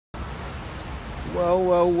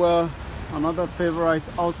Well, another favorite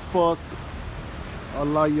hotspot,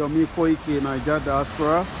 Olayomi, Koiki, Niger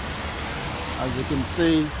diaspora. As you can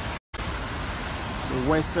see, the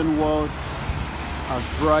Western world as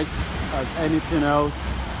bright as anything else,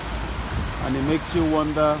 and it makes you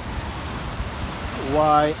wonder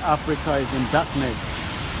why Africa is in darkness.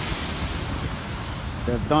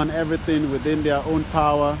 They've done everything within their own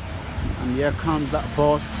power, and here comes that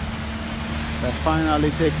boss that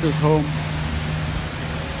finally takes us home.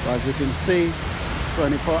 As you can see,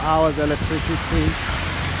 24 hours electricity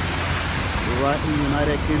right in the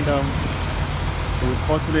United Kingdom.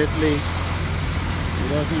 Unfortunately, it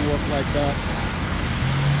doesn't work like that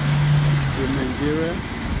in Nigeria.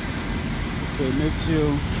 So it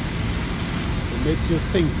makes you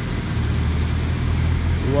think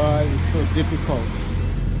why it's so difficult.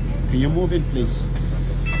 Can you move in, please?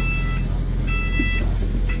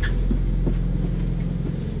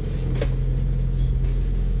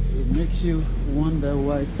 Makes you wonder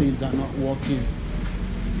why things are not working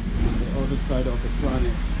on the other side of the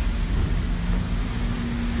planet.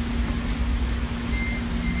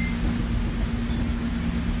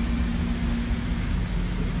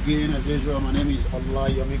 Again, as usual, my name is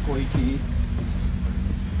Olayomi Koiki.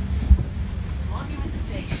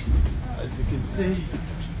 As you can see,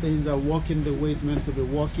 things are working the way it's meant to be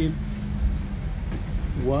working.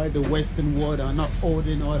 Why the Western world are not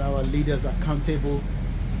holding all our leaders accountable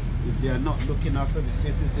if they are not looking after the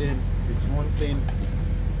citizen, it's one thing.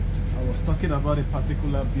 I was talking about a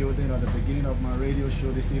particular building at the beginning of my radio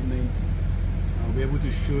show this evening. I'll be able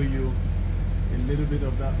to show you a little bit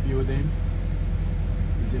of that building.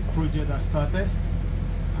 It's a project that started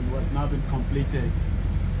and has now been completed.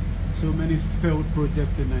 So many failed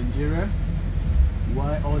projects in Nigeria.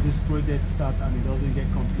 Why all these projects start and it doesn't get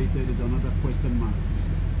completed is another question mark.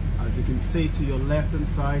 As you can see to your left hand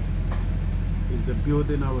side is the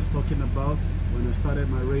building I was talking about when I started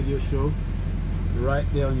my radio show. Right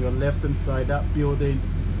there on your left hand side, that building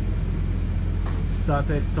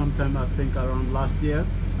started sometime, I think, around last year.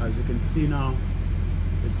 As you can see now,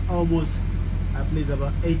 it's almost at least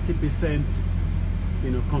about 80%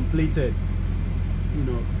 completed.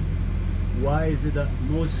 Why is it that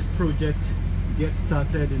most projects get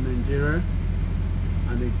started in Nigeria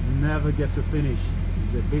and they never get to finish?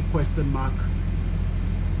 It's a big question mark.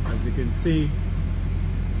 As you can see,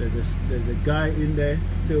 there's a guy in there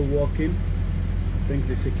still working. I think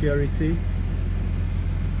the security.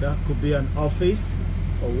 That could be an office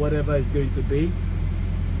or whatever it's going to be.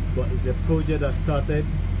 But it's a project that started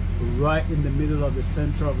right in the middle of the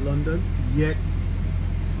center of London. Yet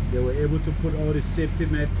they were able to put all the safety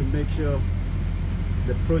net to make sure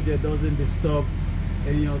the project doesn't disturb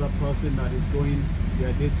any other person that is going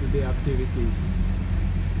their day-to-day activities.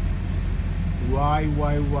 Why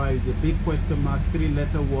is a big question mark,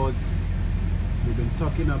 3-letter words. We've been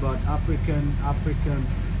talking about African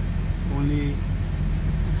only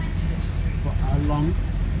for how long,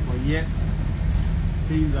 but yet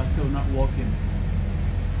things are still not working.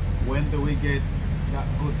 When do we get that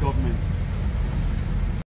good government?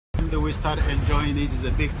 When do we start enjoying it is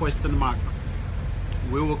a big question mark.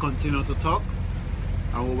 We will continue to talk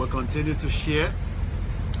and we will continue to share.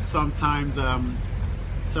 Sometimes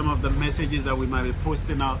some of the messages that we might be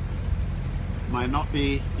posting out might not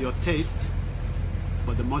be your taste,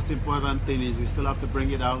 but the most important thing is we still have to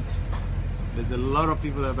bring it out. There's a lot of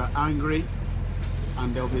people that are angry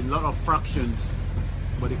and there will be a lot of fractions,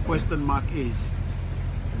 but the question mark is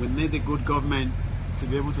we need a good government to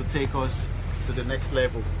be able to take us to the next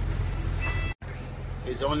level.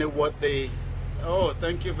 It's only what they... Oh,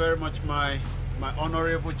 thank you very much, my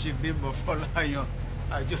honorable Chief Bimbo Folayo.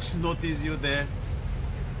 I just noticed you there.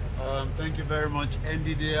 Thank you very much,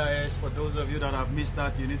 NDDIS. For those of you that have missed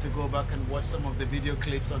that, you need to go back and watch some of the video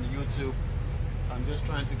clips on YouTube. I'm just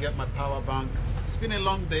trying to get my power bank. It's been a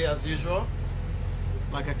long day as usual.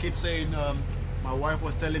 Like I keep saying, my wife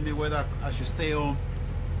was telling me whether I should stay home,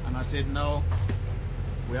 and I said no,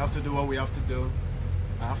 we have to do what we have to do.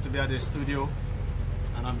 I have to be at the studio,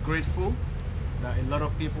 and I'm grateful that a lot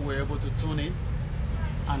of people were able to tune in.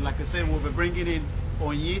 And like I said, we'll be bringing in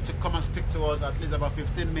Onyi to come and speak to us at least about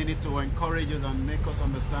 15 minutes to encourage us and make us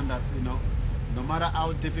understand that, no matter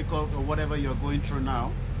how difficult or whatever you're going through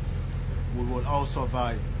now, we will all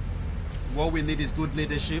survive. What we need is good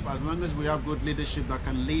leadership. As long as we have good leadership that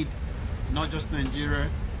can lead not just Nigeria,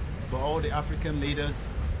 but all the African leaders,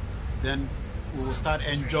 then we will start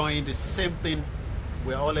enjoying the same thing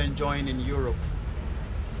we're all enjoying in Europe.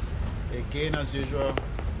 Again, as usual,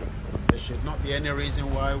 there should not be any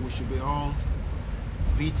reason why we should be all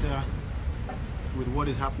bitter with what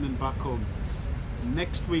is happening back home.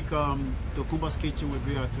 Next week, Tokumba's Kitchen will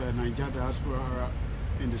be at Nigeria Diaspora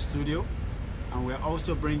in the studio, and we're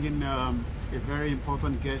also bringing a very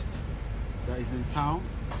important guest that is in town.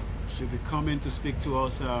 She'll be coming to speak to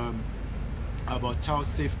us about child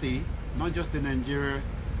safety, not just in Nigeria.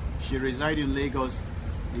 She resides in Lagos.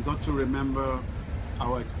 You got to remember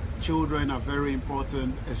our children are very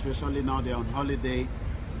important, especially now they're on holiday.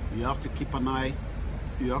 You have to keep an eye.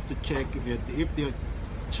 You have to check if their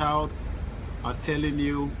child are telling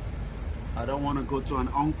you, I don't want to go to an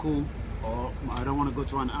uncle, or I don't want to go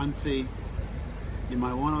to an auntie. You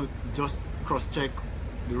might want to just cross-check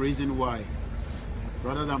the reason why,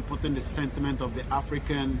 rather than putting the sentiment of the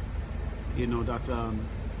African, you know, that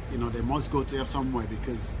you know, they must go to somewhere,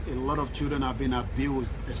 because a lot of children have been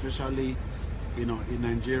abused, especially, you know, in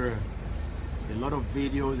Nigeria. A lot of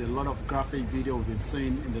videos, a lot of graphic video we've been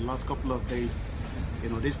seeing in the last couple of days. You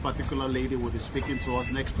know, this particular lady will be speaking to us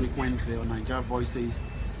next week Wednesday on Nigeria Voices,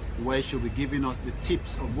 where she'll be giving us the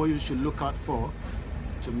tips of what you should look out for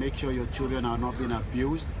to make sure your children are not being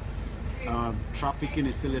abused. Trafficking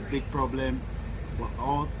is still a big problem,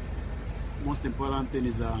 but most important thing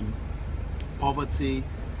is poverty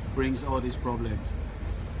brings all these problems.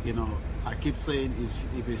 You know, I keep saying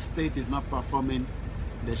if a state is not performing,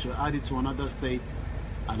 they should add it to another state,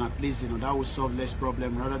 and at least, you know, that will solve less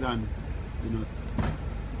problem, rather than, you know,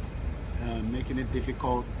 making it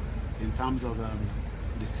difficult in terms of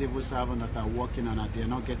the civil servants that are working and that they're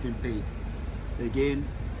not getting paid. Again,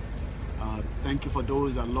 thank you for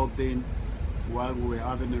those that logged in while we were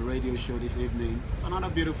having a radio show this evening. It's another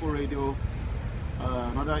beautiful radio,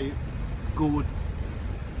 another good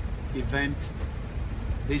event.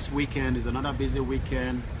 This weekend is another busy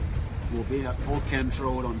weekend. We'll be at Old Kent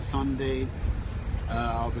Road on Sunday.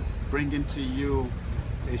 I'll be bringing to you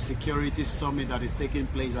a security summit that is taking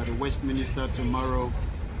place at the Westminster tomorrow.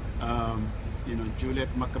 You know, Juliet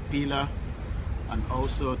Makapila and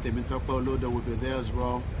also Temitope Olodo will be there as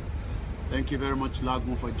well. Thank you very much,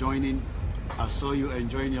 Lagun, for joining. I saw you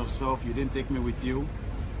enjoying yourself. You didn't take me with you.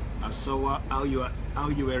 I saw how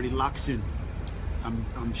you were relaxing.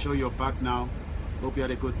 I'm sure you're back now. Hope you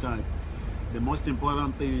had a good time. The most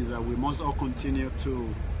important thing is that we must all continue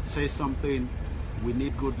to say something. We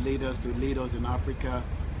need good leaders to lead us in Africa,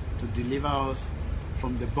 to deliver us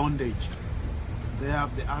from the bondage. They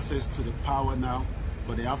have the access to the power now,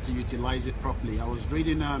 but they have to utilize it properly. I was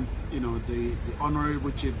reading, you know, the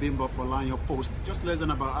Honorable Chief Bimbo Folanyo post just less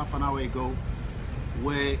than about half an hour ago,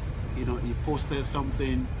 where, you know, he posted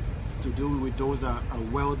something to do with those that are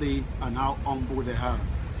wealthy and how humble they are.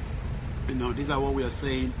 You know, these are what we are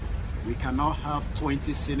saying. We cannot have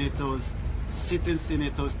 20 senators, sitting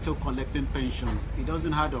senators, still collecting pension. It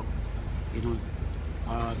doesn't add up. You know,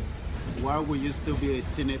 why will you still be a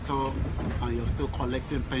senator and you're still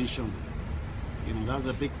collecting pension? You know, that's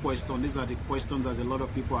a big question. These are the questions that a lot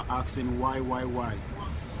of people are asking. Why?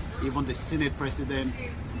 Even the Senate president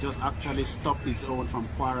just actually stopped his own from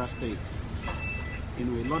Kwara State. You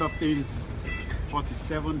know, a lot of things.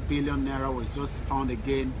 47 billion naira was just found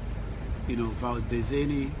again. You know,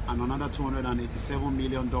 Valdezeni, and another $287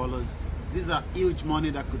 million. These are huge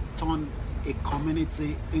money that could turn a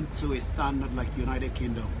community into a standard like United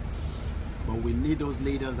Kingdom. But we need those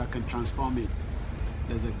leaders that can transform it.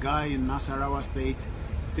 There's a guy in Nasarawa State,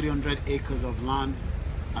 300 acres of land.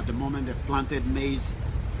 At the moment they've planted maize,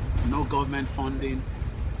 no government funding.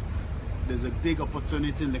 There's a big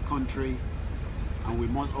opportunity in the country, and we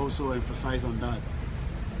must also emphasize on that.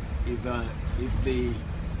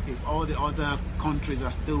 If all the other countries are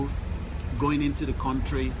still going into the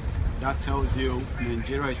country, that tells you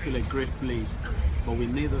Nigeria is still a great place. But we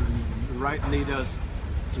need the right leaders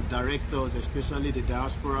to direct us, especially the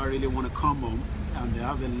diaspora really want to come home, and they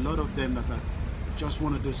have a lot of them that just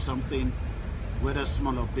want to do something, whether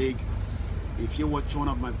small or big. If you watch one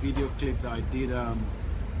of my video clips that I did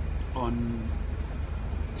on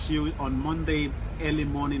Monday early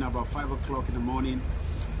morning, about 5 o'clock in the morning,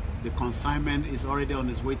 the consignment is already on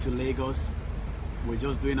its way to Lagos. We're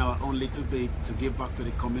just doing our own little bit to give back to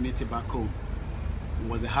the community back home. It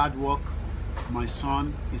was a hard work. My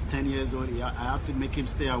son is 10 years old. I had to make him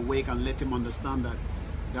stay awake and let him understand that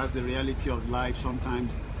that's the reality of life.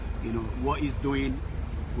 Sometimes, you know, what he's doing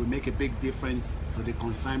will make a big difference for the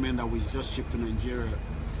consignment that we just shipped to Nigeria.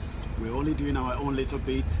 We're only doing our own little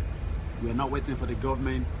bit. We're not waiting for the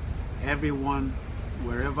government. Everyone,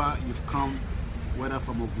 wherever you've come, whether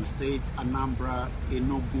from Ogun State, Anambra,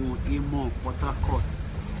 Enugu, Imo, Port Harcourt,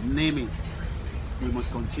 name it, we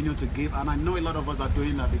must continue to give. And I know a lot of us are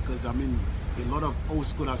doing that, because I mean, a lot of old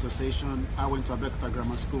school association. I went to Abekuta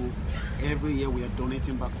Grammar School. Every year we are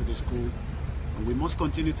donating back to the school. And we must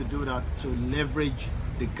continue to do that to leverage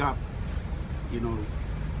the gap. You know,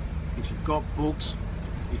 if you've got books,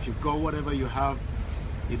 if you've got whatever you have,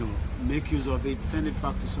 you know, make use of it, send it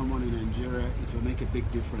back to someone in Nigeria. It will make a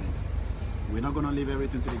big difference. We're not going to leave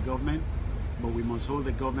everything to the government, but we must hold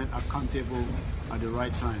the government accountable at the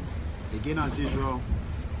right time. Again, as usual,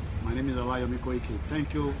 my name is Olayomi Koiki.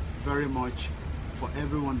 Thank you very much for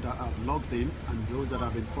everyone that have logged in and those that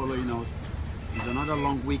have been following us. It's another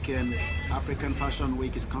long weekend. African Fashion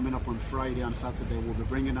Week is coming up on Friday and Saturday. We'll be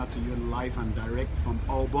bringing that to you live and direct from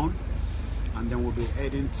Auburn. And then we'll be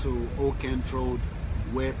heading to Oak Kent Road,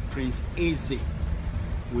 where Prince Eze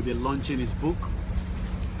will be launching his book.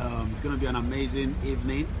 It's going to be an amazing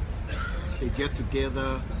evening. A get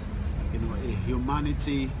together, you know, a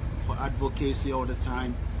humanity for advocacy all the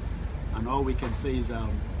time. And all we can say is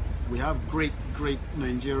we have great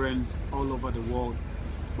Nigerians all over the world,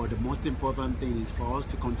 but the most important thing is for us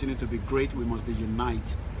to continue to be great. We must be united.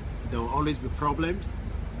 There will always be problems,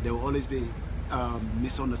 there will always be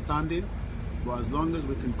misunderstanding, but as long as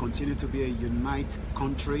we can continue to be a united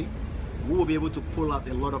country, we will be able to pull out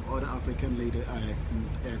a lot of other African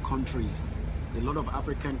countries. A lot of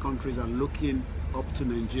African countries are looking up to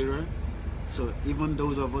Nigeria. So even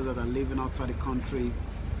those of us that are living outside the country,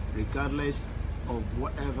 regardless of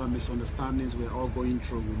whatever misunderstandings we're all going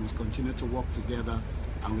through, we must continue to work together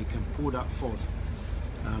and we can pull that force.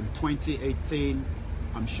 2018,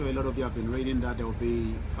 I'm sure a lot of you have been reading that there will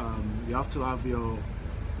be, you have to have your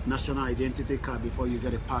national identity card before you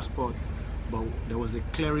get a passport. But there was a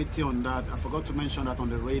clarity on that. I forgot to mention that on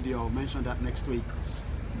the radio. I'll mention that next week.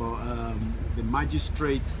 But the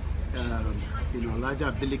magistrate, you know,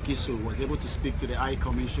 Elijah Bilikisu, was able to speak to the High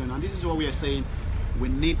Commission, and this is what we are saying: we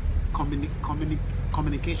need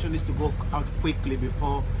communication needs to go out quickly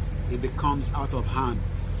before it becomes out of hand.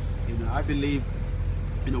 You know, I believe,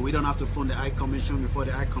 you know, we don't have to phone the High Commission before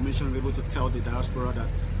the High Commission will be able to tell the diaspora that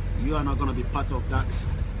you are not going to be part of that.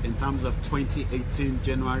 In terms of 2018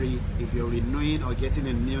 January, if you're renewing or getting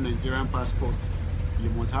a new Nigerian passport, you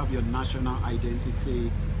must have your national identity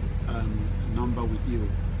number with you.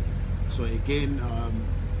 So again,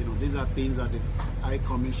 you know, these are things that the High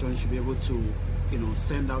Commission should be able to, you know,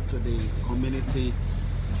 send out to the community,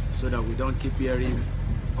 so that we don't keep hearing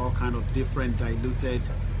all kind of different diluted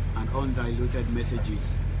and undiluted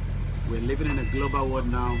messages. We're living in a global world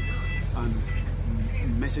now,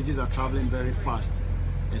 and messages are traveling very fast,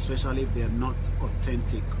 especially if they are not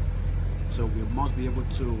authentic. So we must be able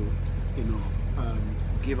to, you know,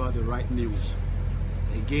 give out the right news.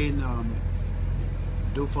 Again,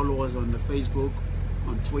 do follow us on the Facebook,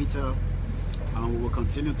 on Twitter, and we will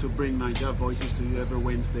continue to bring Niger Voices to you every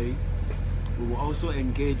Wednesday. We will also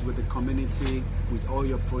engage with the community with all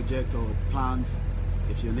your projects or plans.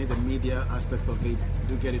 If you need the media aspect of it,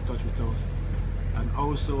 do get in touch with us. And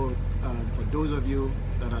also, for those of you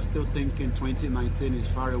that are still thinking 2019 is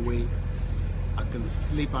far away, I can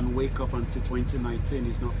sleep and wake up and see 2019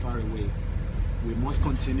 is not far away. We must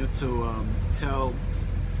continue to tell,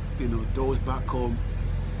 you know, those back home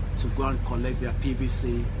to go and collect their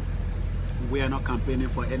PVC. We are not campaigning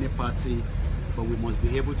for any party, but we must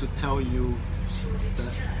be able to tell you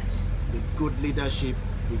that the good leadership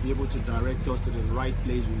will be able to direct us to the right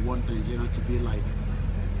place we want Nigeria to be like.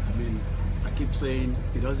 I mean, I keep saying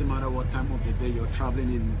it doesn't matter what time of the day you're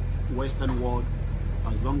traveling in Western world,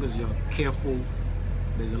 as long as you're careful.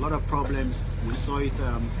 There's a lot of problems. We saw it,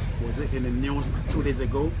 was it in the news 2 days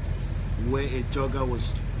ago, where a jogger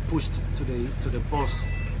was pushed to the bus.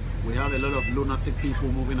 We have a lot of lunatic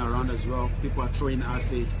people moving around as well. People are throwing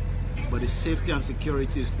acid, but the safety and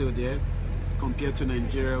security is still there compared to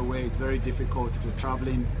Nigeria, where it's very difficult if you're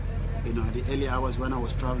traveling. You know, at the early hours when I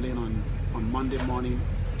was traveling on Monday morning,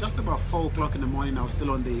 just about 4 o'clock in the morning, I was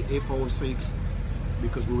still on the A406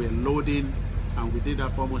 because we were loading, and we did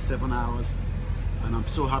that for almost 7 hours. And I'm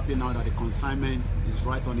so happy now that the consignment is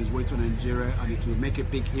right on its way to Nigeria, and it will make a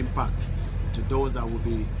big impact to those that will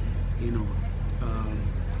be, you know,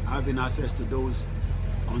 having access to those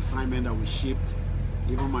consignment that we shipped.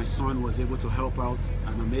 Even my son was able to help out,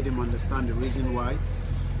 and I made him understand the reason why.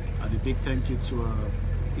 And a big thank you to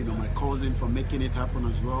you know, my cousin for making it happen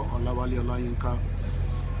as well, Olayomi.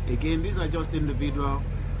 Again, these are just individuals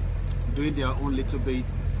doing their own little bit,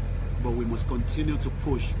 but we must continue to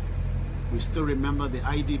push. We still remember the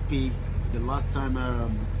IDP, the last time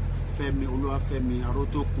Femi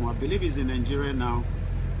Arotokun, I believe he's in Nigeria now,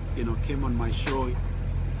 you know, came on my show.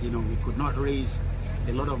 You know, we could not raise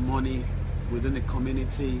a lot of money within the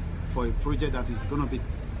community for a project that is going to be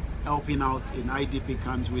helping out in IDP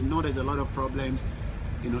camps. We know there's a lot of problems.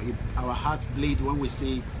 You know, our hearts bleed when we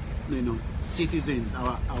see citizens,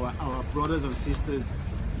 our brothers and sisters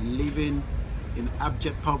living in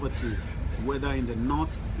abject poverty, whether in the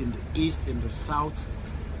north, in the east, in the south.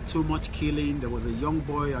 Too much killing. There was a young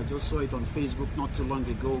boy, I just saw it on Facebook not too long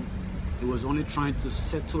ago. He was only trying to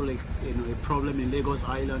settle a problem in Lagos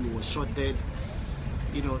Island. He was shot dead.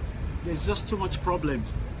 There's just too much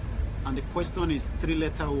problems. And the question is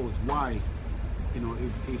 3-letter words. Why?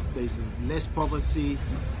 If there's less poverty,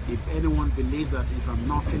 if anyone believes that if I'm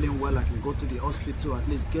not feeling well, I can go to the hospital, at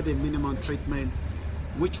least get a minimum treatment,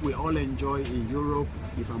 which we all enjoy in Europe.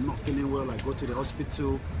 If I'm not feeling well, I go to the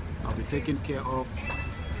hospital, I'll be taken care of.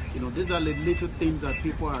 These are the little things that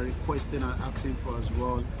people are requesting and asking for as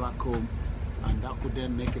well back home, and that could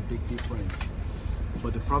then make a big difference.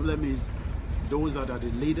 But the problem is those that are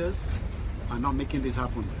the leaders are not making this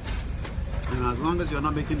happen. And as long as you're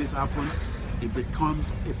not making this happen, it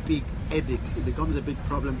becomes a big headache. It becomes a big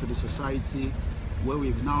problem to the society, where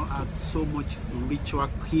we've now had so much ritual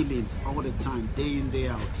killings all the time, day in, day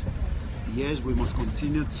out. Yes, we must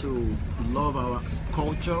continue to love our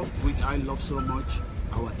culture, which I love so much,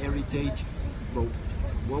 our heritage, but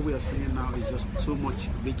what we are seeing now is just too much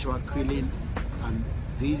ritual killing, and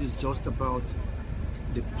this is just about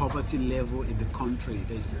the poverty level in the country.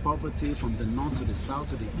 There's poverty from the north to the south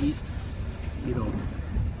to the east.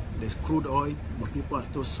 There's crude oil, but people are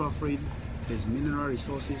still suffering. There's mineral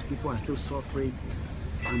resources, people are still suffering.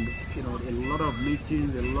 And a lot of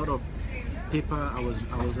meetings, a lot of paper. I was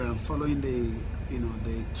following the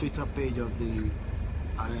Twitter page of the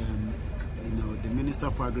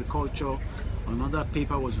Minister for Agriculture. Another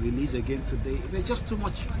paper was released again today. There's just too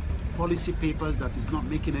much policy papers that is not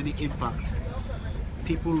making any impact.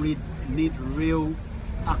 People need real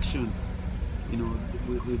action.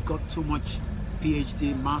 We've got too much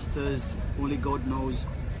PhD, masters, only God knows,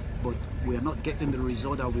 but we are not getting the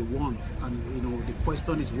result that we want. And the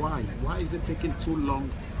question is why? Why is it taking too long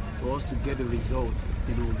for us to get a result?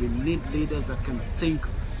 We need leaders that can think.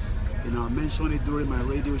 I mentioned it during my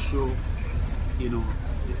radio show.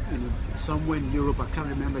 Somewhere in Europe, I can't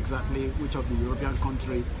remember exactly which of the European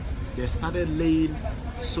country, they started laying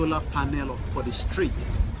solar panel for the street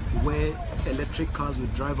where electric cars will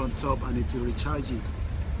drive on top and it will recharge it.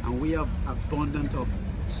 And we have abundance of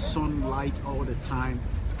sunlight all the time,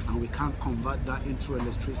 and we can't convert that into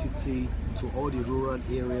electricity to all the rural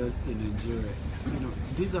areas in Nigeria.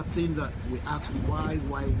 These are things that we ask why?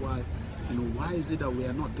 Why is it that we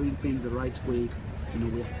are not doing things the right way?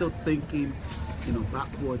 We're still thinking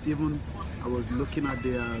backwards. Even I was looking at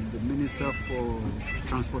the Minister for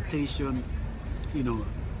Transportation, in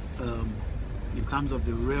terms of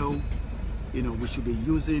the rail, we should be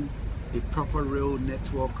using a proper rail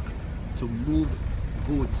network to move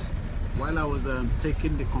goods. While I was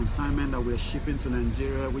taking the consignment that we're shipping to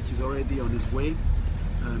Nigeria, which is already on its way,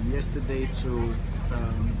 yesterday to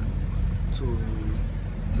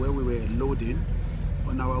where we were loading,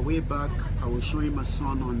 on our way back, I was showing my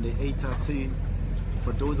son on the A13.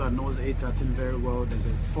 For those that knows A13 very well, there's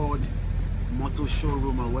a Ford motor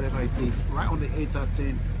showroom or whatever it is, right on the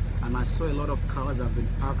A13, and I saw a lot of cars have been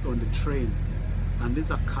parked on the train. And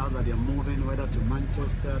these are cars that they're moving, whether to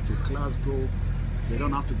Manchester, to Glasgow. They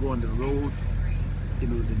don't have to go on the road. The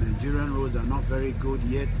Nigerian roads are not very good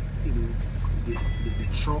yet. The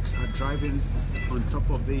trucks are driving on top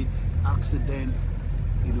of it. Accidents.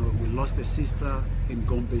 We lost a sister in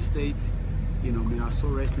Gombe State. May her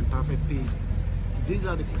soul rest in perfect peace. These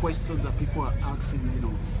are the questions that people are asking.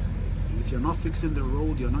 If you're not fixing the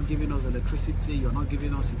road, you're not giving us electricity, you're not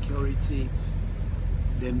giving us security,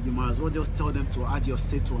 then you might as well just tell them to add your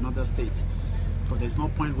state to another state. But there's no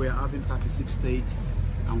point where having 36 states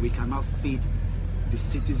and we cannot feed the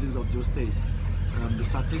citizens of those states. The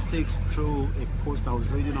statistics through a post I was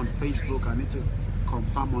reading on Facebook, I need to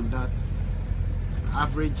confirm on that.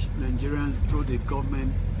 Average Nigerians through the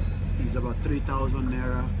government is about 3,000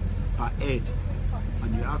 naira per head.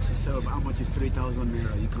 And you ask yourself, how much is 3,000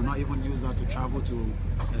 naira? You cannot even use that to travel to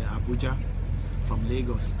Abuja from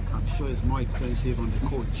Lagos. I'm sure it's more expensive on the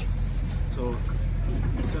coach. So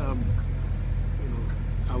it's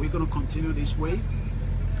are we going to continue this way,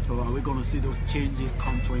 or are we going to see those changes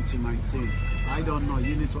come 2019? I don't know.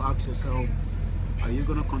 You need to ask yourself, are you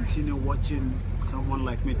going to continue watching someone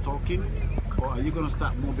like me talking, or are you going to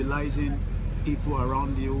start mobilizing people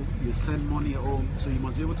around you? You send money home, so you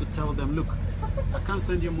must be able to tell them, look, I can't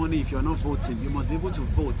send you money if you're not voting. You must be able to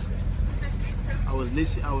vote. I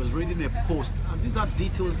was reading a post, and these are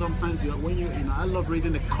details sometimes. I love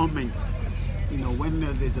reading the comments. When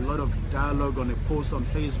there's a lot of dialogue on a post on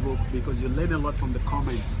Facebook, because you learn a lot from the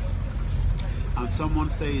comments. And someone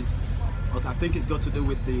says, I think it's got to do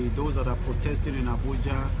with those that are protesting in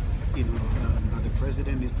Abuja that the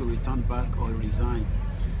president needs to return back or resign,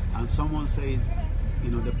 and someone says,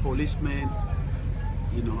 the policemen,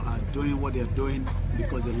 are doing what they're doing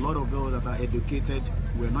because a lot of those that are educated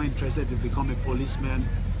were not interested to become a policeman.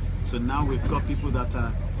 So now we've got people that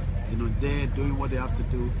are, there doing what they have to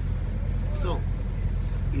do. So,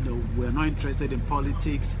 we're not interested in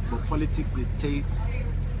politics, but politics dictates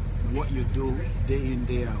what you do day in,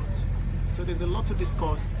 day out. So there's a lot to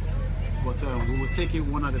discuss, but we will take it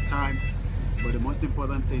one at a time. But the most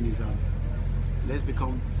important thing is let's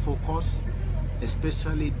become focused,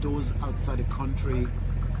 especially those outside the country.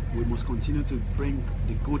 We must continue to bring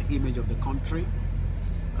the good image of the country,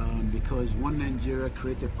 because one Nigeria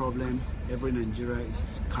created problems, every Nigeria is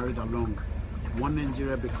carried along. One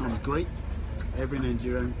Nigeria becomes great, every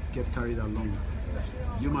Nigerian gets carried along.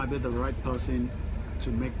 You might be the right person to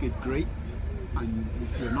make it great, and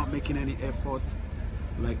if you're not making any effort,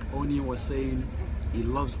 like Oni was saying, he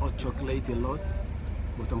loves hot chocolate a lot,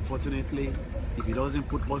 but unfortunately, if he doesn't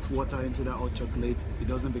put hot water into that hot chocolate, it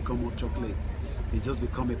doesn't become hot chocolate. It just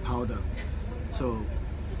becomes a powder. So,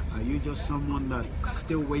 are you just someone that's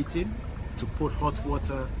still waiting to put hot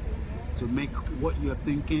water to make what you're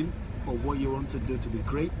thinking or what you want to do to be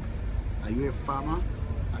great? Are you a farmer?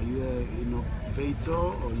 Are you a innovator?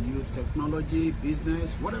 Or you technology,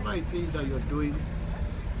 business, whatever it is that you're doing?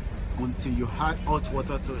 Until you had hot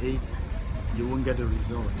water to eat, you won't get the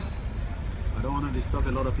result. I don't want to disturb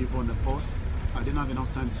a lot of people on the bus. I didn't have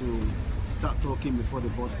enough time to start talking before the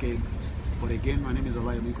bus came. But again, my name is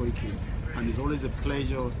Olayomi Koiki, and it's always a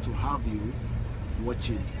pleasure to have you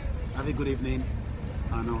watching. Have a good evening,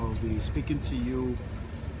 and I'll be speaking to you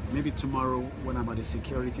maybe tomorrow when I'm at the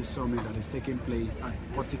security summit that is taking place at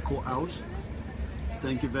Portico House.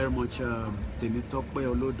 Thank you very much, Temitokpe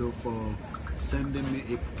Olodo, for sending me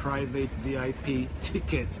a private VIP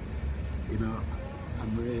ticket.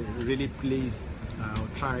 I'm really pleased. I'll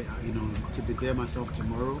try, to be there myself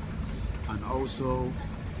tomorrow, and also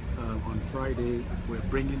on Friday we're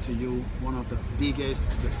bringing to you one of the biggest,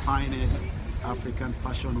 the finest African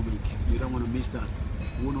Fashion Week. You don't want to miss that.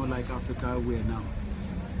 Who know like Africa wear now?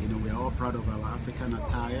 We are all proud of our African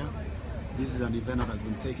attire. This is an event that has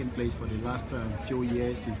been taking place for the last few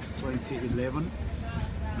years, since 2011.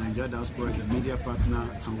 Nigeria Diaspora is a media partner,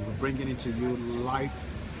 and we're bringing it to you live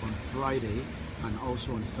on Friday and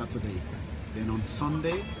also on Saturday. Then on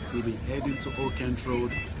Sunday, we'll be heading to Old Kent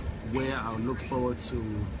Road, where I'll look forward to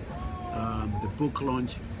the book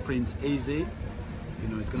launch, Prince Eze.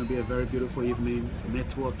 It's going to be a very beautiful evening,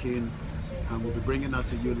 networking, and we'll be bringing that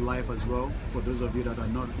to you live as well for those of you that are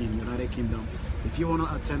not in the United Kingdom. If you want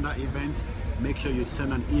to attend that event, make sure you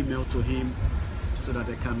send an email to him so that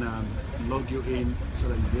they can log you in so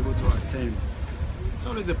that you'll be able to attend. It's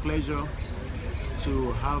always a pleasure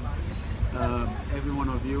to have every one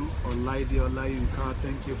of you. Olayinka,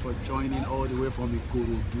 thank you for joining all the way from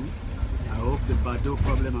Ikorodu. I hope the Bado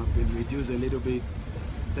problem has been reduced a little bit.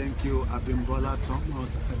 Thank you, Abimbola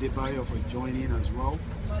Thomas Adebayo, for joining as well.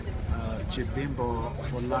 Chibimbo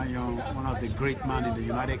for Lion, one of the great men in the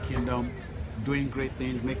United Kingdom, doing great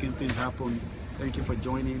things, making things happen. Thank you for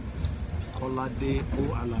joining. Kolade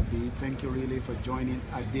O Alabi, thank you really for joining.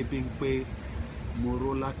 Adebimpe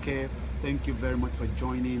Morolake, thank you very much for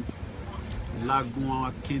joining.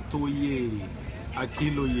 Lagun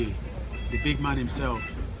Akinloye, the big man himself.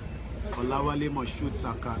 Olawale Moshood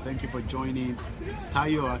Saka, thank you for joining.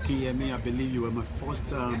 Tayo Akiyemi, I believe you were my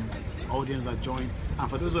first audience that joined. And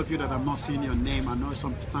for those of you that have not seen your name, I know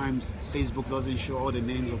sometimes Facebook doesn't show all the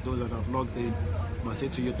names of those that have logged in, but I say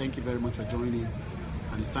to you, thank you very much for joining.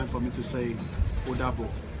 And it's time for me to say Odabo,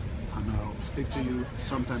 and I'll speak to you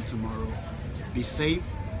sometime tomorrow. Be safe.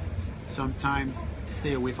 Sometimes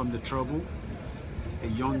stay away from the trouble. A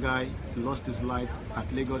young guy lost his life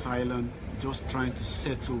at Lagos Island just trying to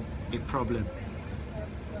settle a problem.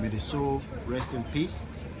 May the soul rest in peace.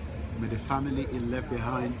 May the family he left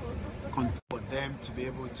behind continue for them to be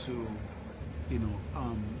able to,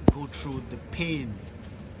 go through the pain.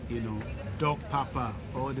 Dog Papa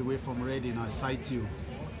all the way from Reading, I cite you,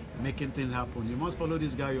 making things happen. You must follow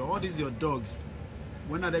this guy. All these your dogs.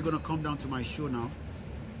 When are they going to come down to my show now?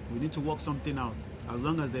 We need to work something out. As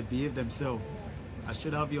long as they behave themselves. I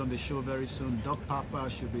should have you on the show very soon. Dog Papa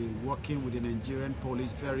should be working with the Nigerian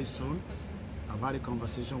police very soon. I've had a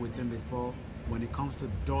conversation with him before. When it comes to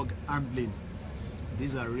dog handling,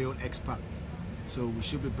 these are real experts. So we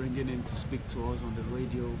should be bringing him to speak to us on the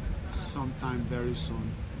radio sometime very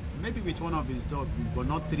soon. Maybe with one of his dogs, but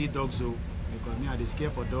not 3 dogs though, because me, I'm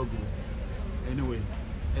scared for dog. Anyway,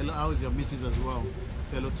 hello, how's your missus as well?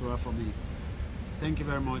 Say hello to her for me. Thank you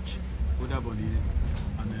very much. Good and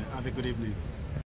have a good evening.